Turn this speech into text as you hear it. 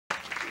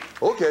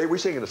Okay, we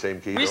sing in the same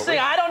key, We don't sing,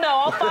 I don't know.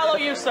 I'll follow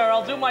you, sir.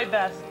 I'll do my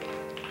best.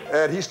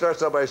 And he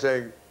starts out by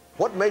saying,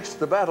 what makes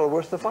the battle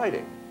worth the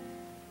fighting?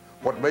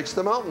 What makes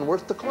the mountain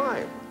worth the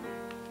climb?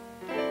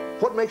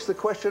 What makes the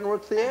question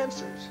worth the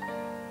answers?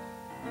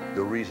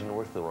 The reason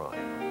worth the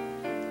rhyme.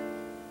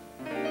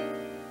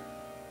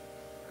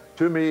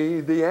 To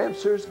me, the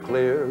answer's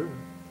clear.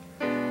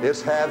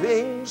 It's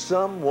having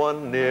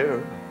someone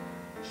near,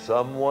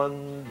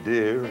 someone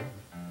dear.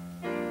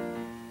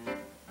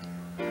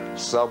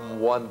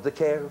 Someone to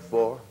care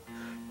for,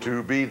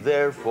 to be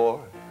there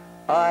for.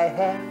 I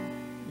have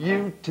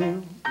you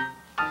too.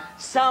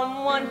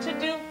 Someone to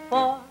do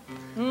for,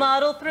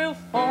 muddle through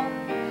for.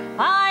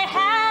 I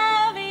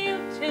have you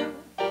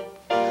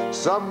too.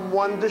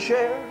 Someone to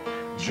share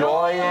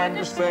joy and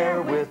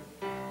despair with,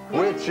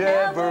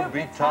 whichever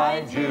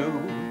betides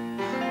you.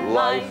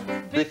 Life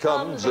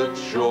becomes a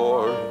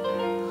chore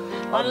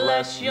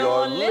unless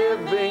you're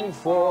living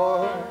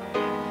for.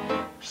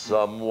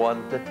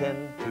 Someone to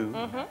tend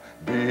to,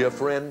 be a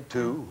friend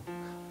to.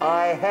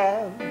 I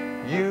have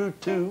you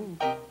too.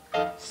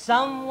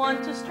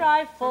 Someone to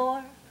strive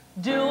for,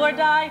 do or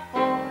die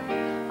for.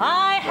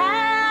 I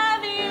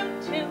have you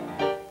too.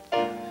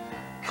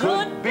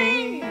 Could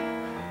be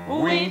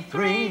we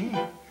three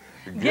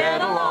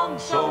get along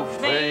so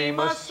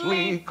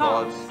famously,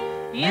 'cause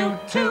you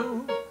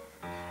two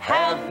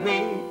have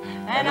me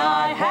and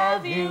I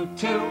have you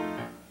too.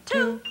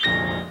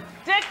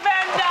 Dick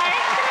Van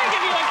Dyke, can I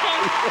give you a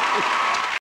kiss?